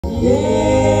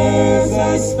Years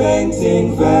I spent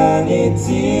in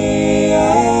vanity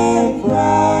and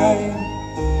pride,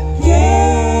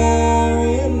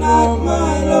 caring that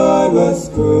my Lord was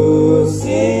crucified,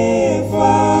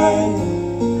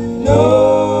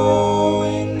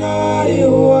 knowing that it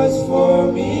was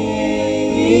for me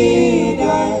He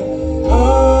died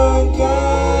on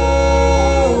Calvary.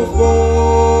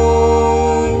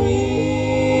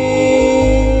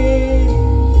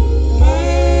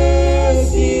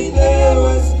 Mercy there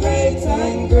was great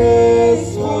and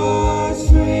grace was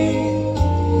free,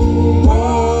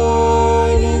 more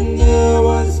than there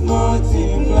was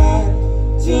multiplied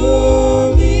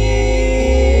to me.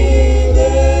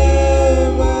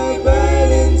 There my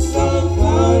burden soul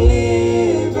found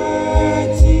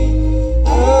liberty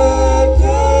at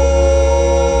Calvary.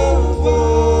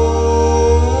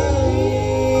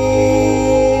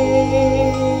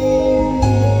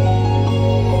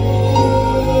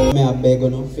 May I beg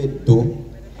on fit to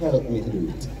help me to do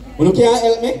it? You can't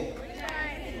help me?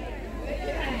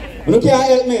 You can't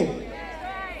help me?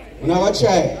 You never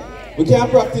try. We can't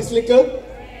practice little.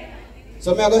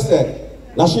 So me I go say,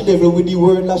 lash the devil with the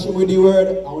word, lash him with the word.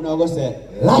 And we go say,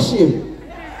 lash him.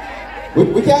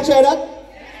 We can't try that?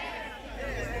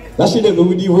 Lash the devil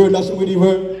with the word, lash him with the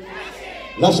word.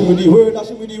 Lash him with the word, lash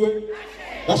him with the word.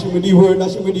 Lash him with the word,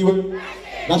 lash him with the word.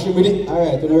 Lash him with it.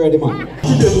 Alright, you're ready, man. Lash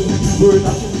the devil with the word,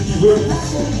 lash him with the word.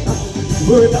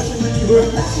 Word, lash him with the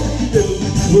word. Lash the devil with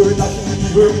the word, lash him with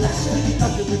the word.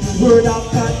 Lash him with the word of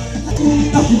God.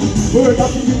 Lash him with the word,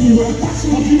 lash him with the word. Lash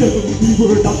the devil with the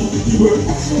word, lash him with the word.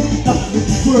 Lash with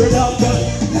the word of God.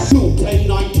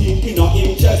 2-10-19 in a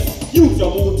him chest. Use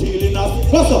your mouth till in a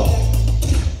what's up?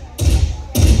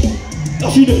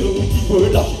 Lash the devil with the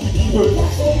word, lash with the word.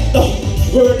 Lash with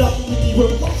the word, lash with the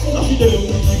word. Lash the devil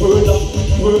with the word, lash with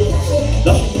the word.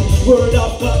 Lash with the word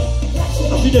of God.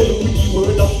 Lash the devil with the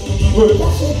word, lash with the word.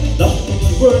 Lash with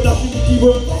the word, lash with the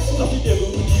word. Lash the devil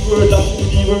with the word, lash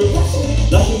with the word.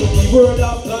 Lash with the word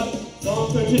of God.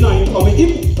 Psalm 29 coming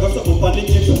in. Verse up on the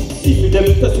gift. See me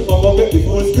devil testing my mouth get the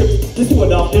full script. This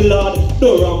word of the Lord,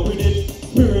 don't wrong with it.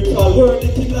 Spiritual word,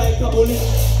 it is like a bullet.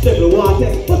 Devil want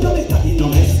it, but don't let that in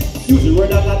on it. Use the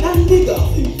word of God and dig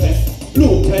off in fest.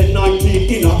 Luke 10-19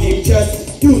 in a him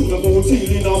chest. Use the mouth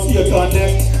till in a Satan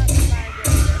neck.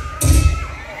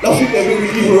 That's it, devil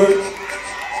with the word.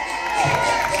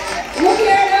 Look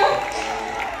here now.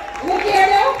 Look here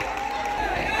now.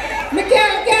 Me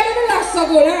can't do the last so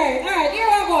good. Alright, here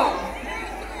I go.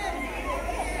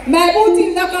 My booty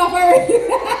is not covered.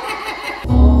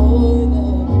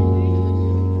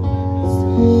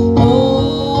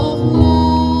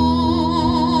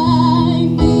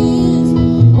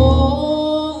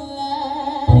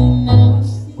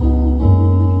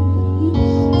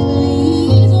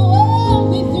 Please walk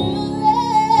me through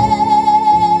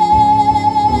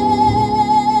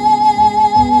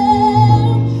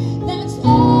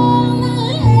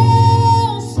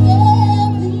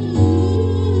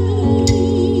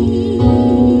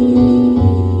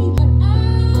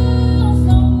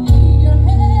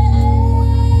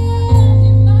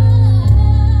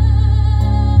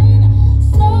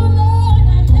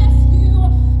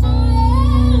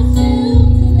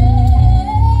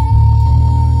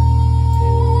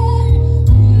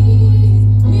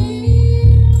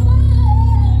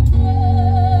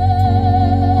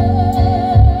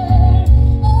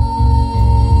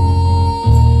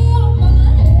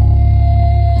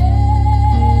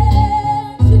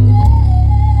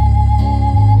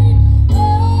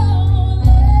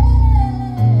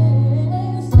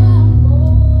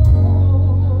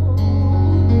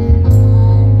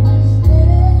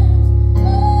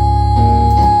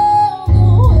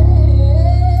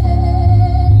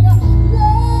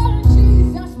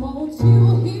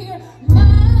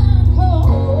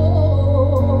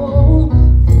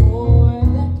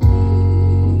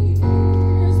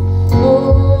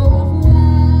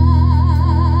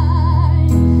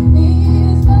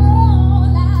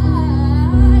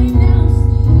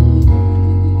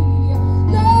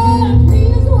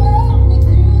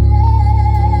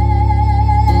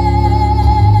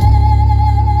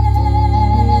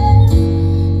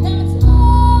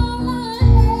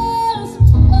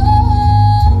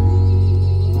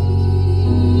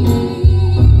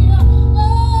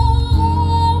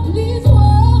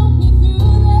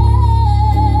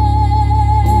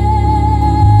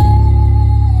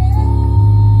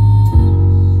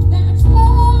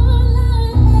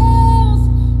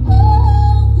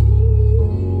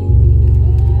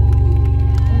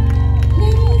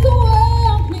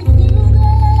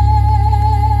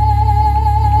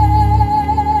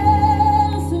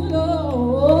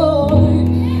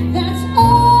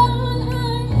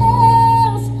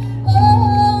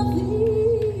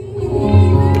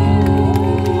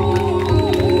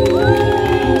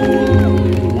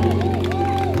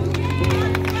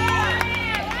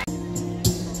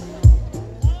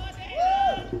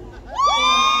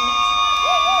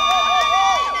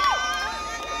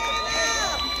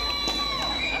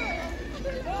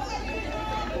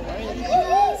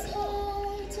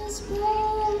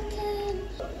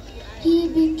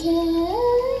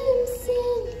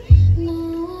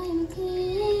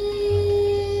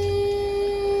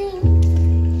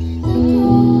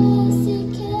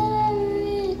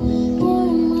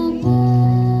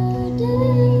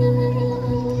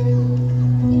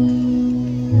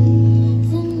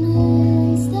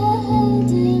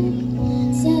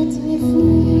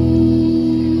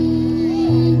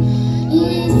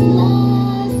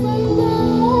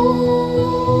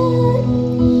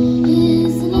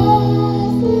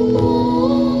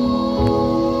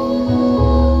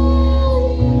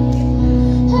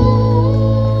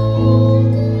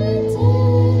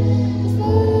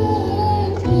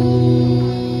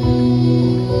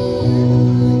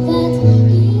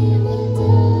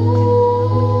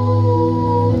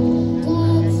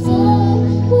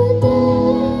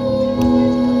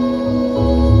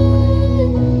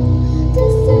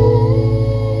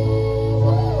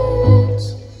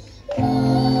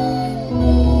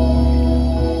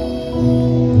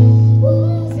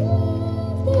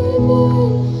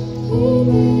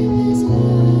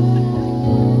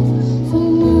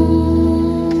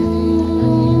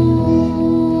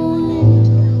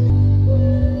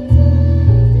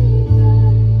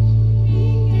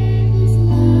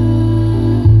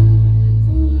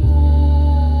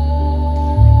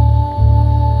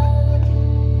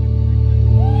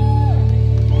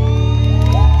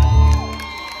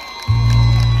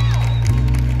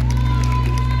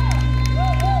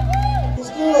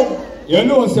You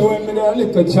know, so when I was a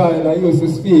little child, I used to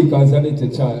speak as a little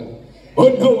child.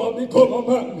 But now I become a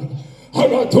man. I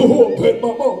got to open my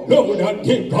mouth loud and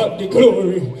give God the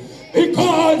glory.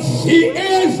 Because He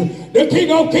is the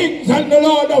King of Kings and the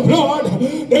Lord of Lords,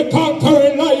 the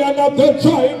conquering Lion of the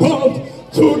tribe of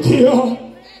Judah.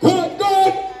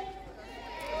 God!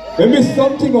 We missed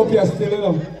something up here still, you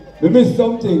know. We missed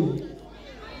something.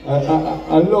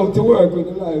 I love to work with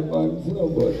the live bands, you know,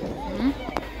 but...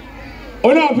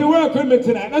 Oh, now if you work with me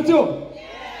tonight, not you?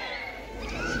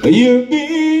 You've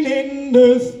been in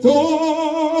the store,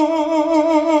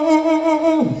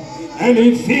 and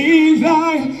it seems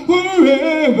like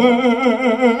forever.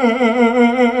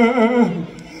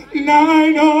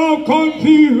 Night of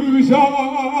confusion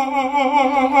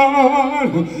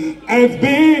has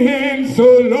been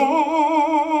so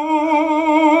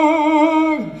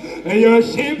long, and your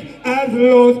ship has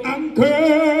lost anchor,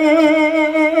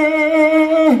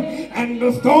 and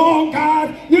the storm got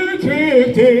you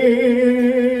drifting.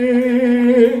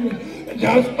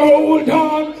 Just hold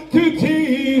on to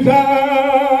Jesus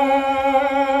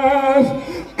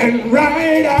and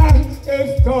ride out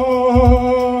the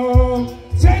storm.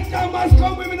 Satan must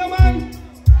come with me, the man.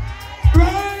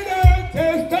 Ride out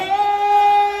the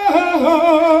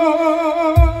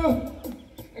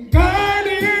storm. God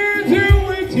is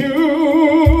with you.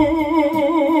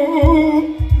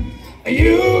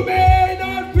 You may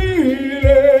not feel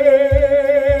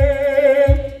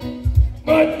it,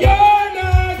 but you're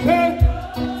not hurt.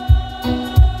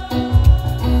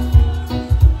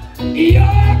 You're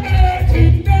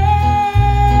hurting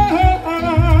now,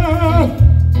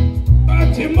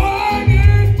 but your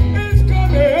morning is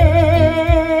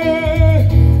coming.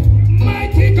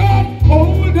 Mighty God,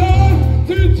 hold on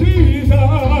to Jesus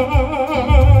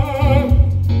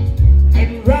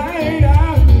and ride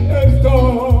out the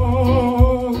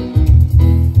storm.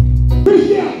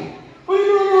 Christian,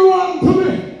 you don't want to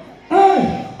me. Hey,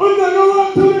 you don't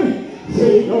want to me.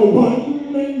 Say no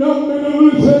one in the middle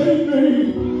will save me.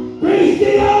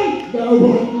 Christian, the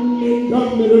one in the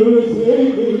middle will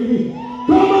save me.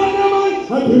 Come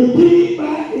on, I will keep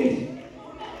back it.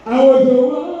 I was the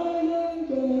one and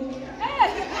done.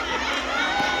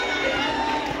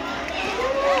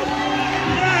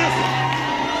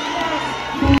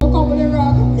 Look over the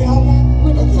rock Me have one.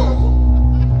 with the top.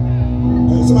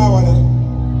 It's my one.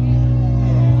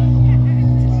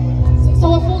 So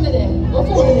what phone is it? What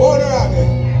phone is it? What around there?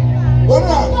 What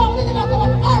around? No, look at that.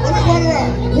 What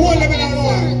around? Who let me down on?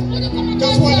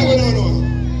 Just one let me down on.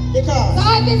 Because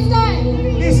Start this time.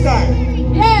 this time,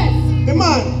 Yes. the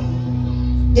man,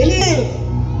 the little,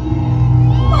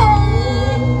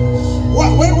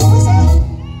 what was that?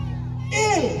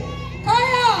 Ill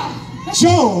Kaya.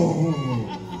 Jones.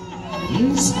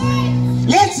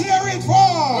 Let's hear it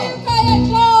for Kaya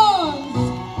Jones.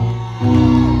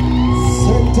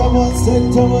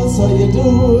 Thomas, how you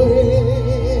doing?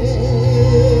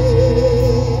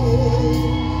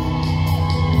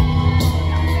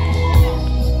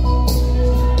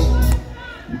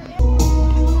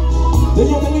 Do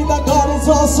you believe that God is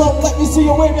awesome? Let me see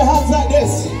you wave your hands like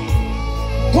this.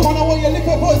 Come on, I want you to lift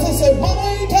your voice and say,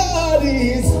 my God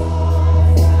is.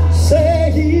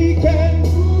 Say He can.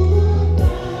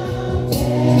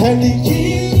 And He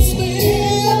keeps me.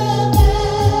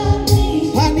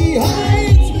 And He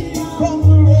hides me from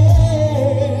the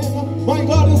rain. My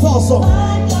God is awesome.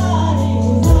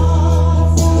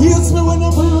 Heals me when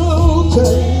I'm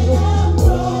broken.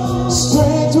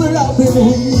 Strength where I've been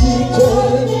weakened.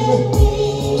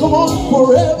 Come on,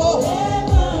 forever.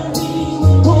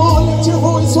 Come on, lift your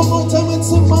voice one more time and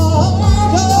sing, my God.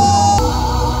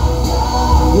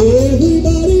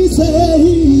 Everybody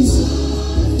says,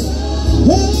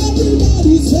 God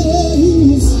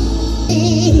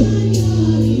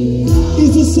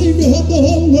is the Savior of the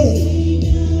whole world.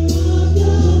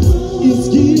 He's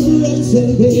giver of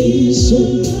salvation.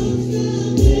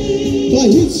 By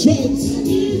His stripes,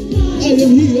 I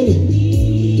am healed.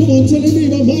 Come on, tell me,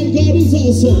 but my God is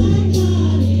awesome.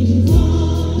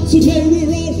 Today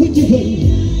we're all forgiven.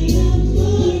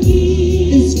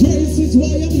 His grace is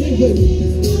why I'm living.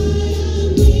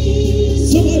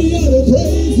 Somebody ought to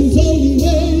praise His holy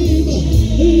name.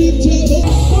 Lift your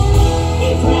voice.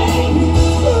 He's great.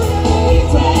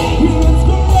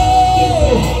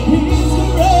 He's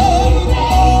great.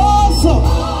 Awesome.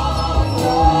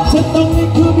 Said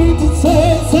nothing could be to say.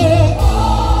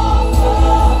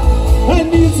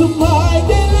 And He's my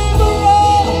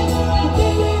deliverer.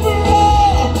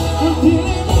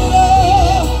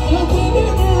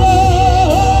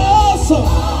 Awesome.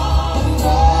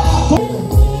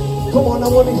 Come on, I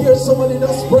want to hear somebody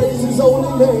that's praise His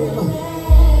holy name.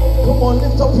 Come on, lift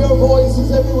lift up your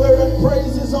voices everywhere and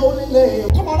praise his holy name.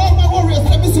 Come on, all my warriors,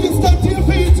 let me see you stand to your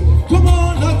feet. Come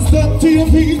on and stand to your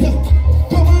feet.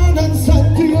 Come on and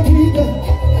stand to your feet.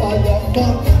 I am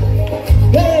not,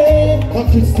 hey,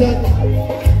 a Christian.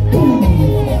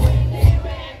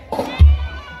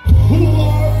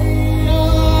 Warrior,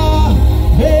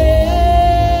 hey,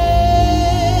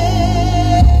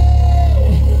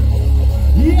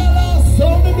 yellow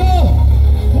sound of the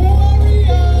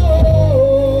warrior.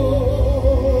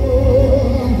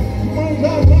 My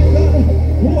God,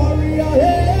 warrior,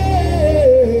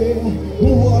 hey,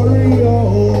 warrior.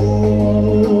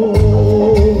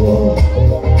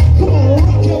 Come on,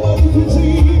 rock your body to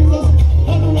Jesus,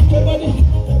 and rock your body.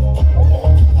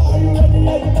 Are you ready?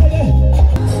 Are you ready?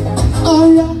 I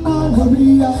am a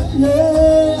warrior,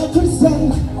 yeah, Christian.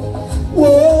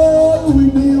 Whoa,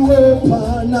 with the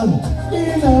weapon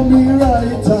in me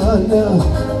right hand.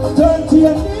 Turn to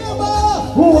your neighbor,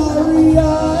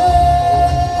 warrior,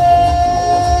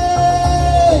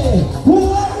 hey,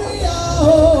 warrior,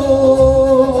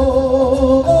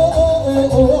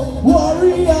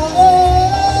 warrior,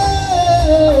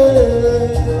 hey,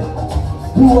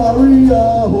 warrior.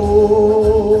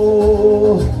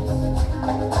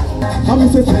 I'm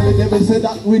say telling them, say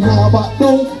that we never back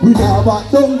down, we never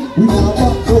back down, we never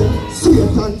back down.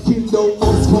 Satan kingdom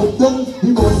must come down,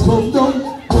 he must come down,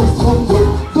 must come down.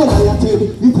 Goliath,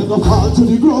 he take a fall to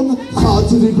the ground, fall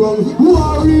to the ground.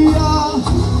 Warrior,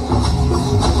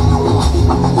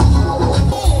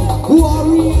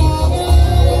 warrior,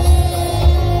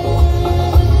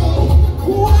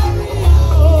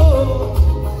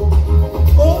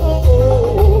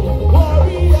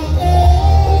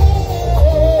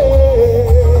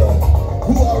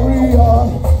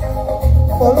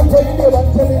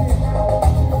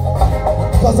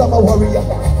 cause I'm a warrior,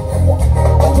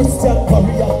 a Christian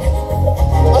warrior,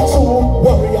 a true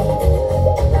warrior,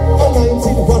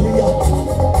 anointed warrior,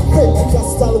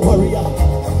 Pentecostal warrior,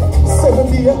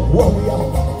 7-day warrior,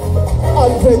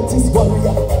 Adventist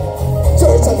warrior,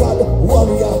 Church of God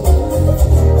warrior.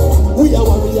 We are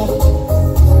warrior,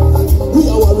 we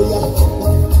are warrior.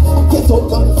 Get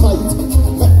up and fight,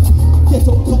 get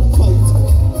up and fight,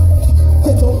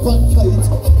 get up and fight,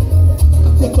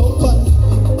 get up and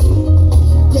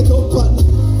get up and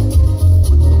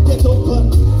get up and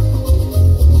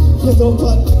get up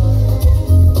and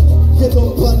get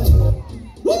up and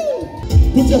woo!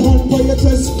 Put your hand by your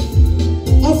chest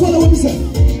and follow what he said.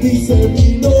 He said he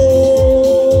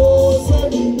knows,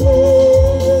 and he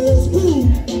knows.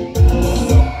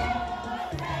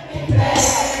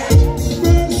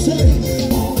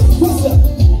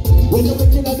 When you're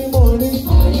waking up in the morning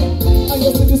and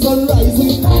you see the sun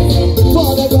rising,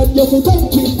 Father God, you feel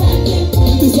thank you.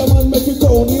 This a man make we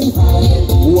crown him.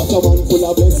 What a man full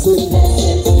of blessing.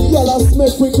 Yellow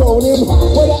make we crown him.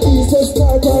 Whether east, west,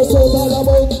 north or south, all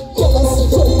about yellow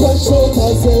jump and shout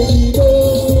and say he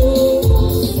knows.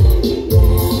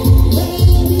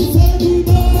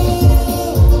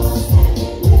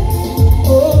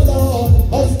 Oh Lord,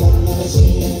 as long as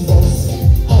Jesus,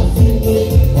 I feel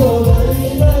it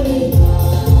covering me.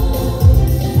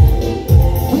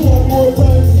 One more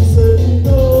time, he said he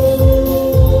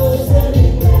knows.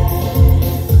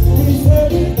 He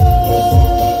said he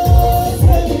knows.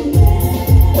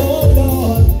 Oh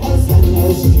Lord, as long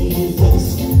as Jesus,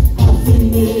 I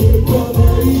feel it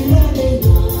covering me.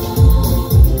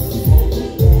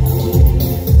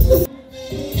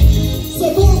 So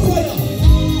more prayer,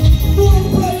 more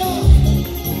prayer.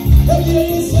 Again,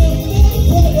 you say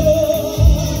more prayer.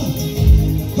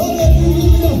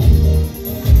 Hallelujah.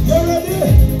 You ready?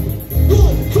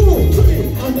 1, 2, 3,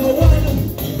 and the one.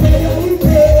 Prayer we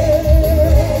pray.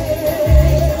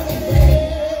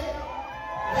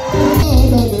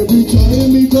 And every time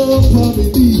we go for the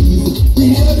knees,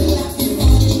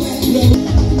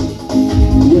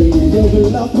 when the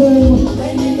devil a come,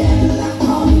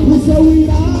 we say we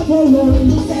never run.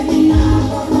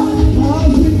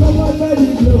 As we covered by the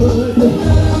blood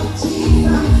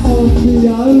of the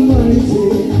Almighty.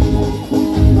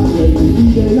 When the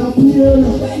heathen appear,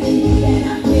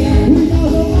 we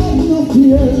never have no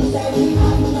fear.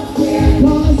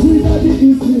 Cause we got it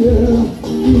this year.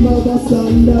 You have a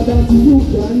standard that you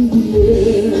can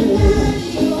bear.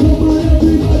 Come on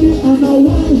everybody and a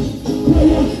one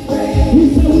prayer. We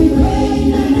say we pray in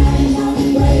the night and we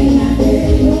pray in the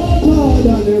day. Oh God,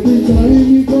 and every time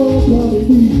we go for the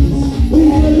knees, we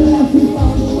will laugh it.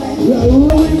 Well,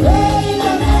 we pray in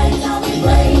the night and we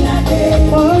pray in the day.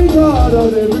 My God,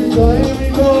 and every time we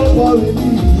go for the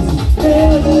knees, we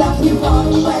will laugh it.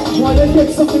 Why they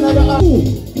take something like that? 1,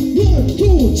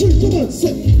 2, 3, come on,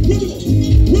 say, run it up,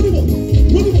 run it up,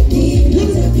 run it up, run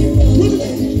it up, run it up.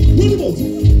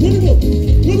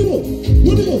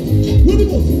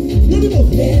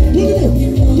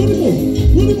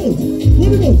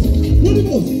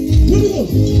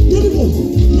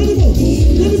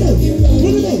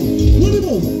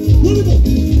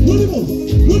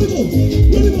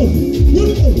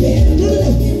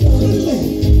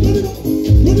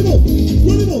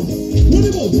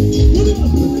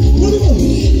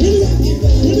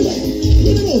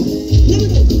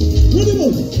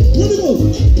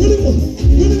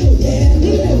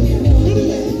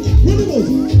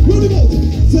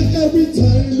 So every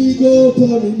time we go to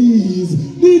our knees,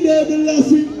 we never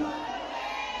laughing.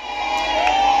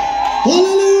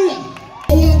 Hallelujah!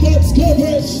 One gets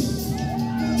coverage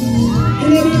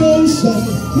in the motion.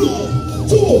 1,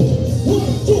 2, 1,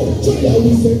 2, 3. And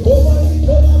we say, cover me,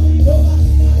 cover me, cover me,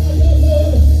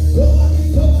 cover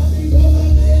me, cover me, cover me, cover me,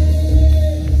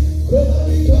 cover me, cover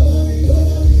me.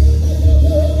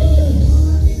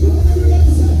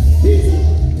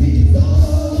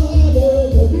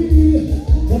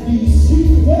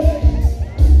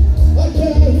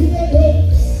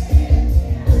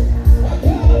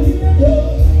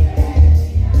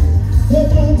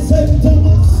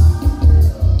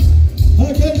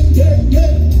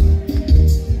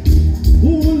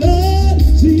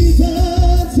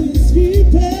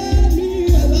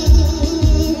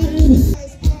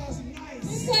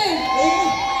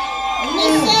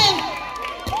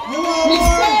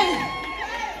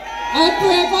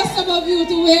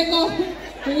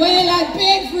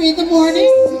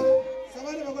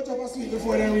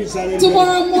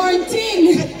 Tomorrow morning.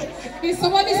 Is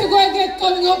somebody going to get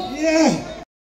coming up? Yeah.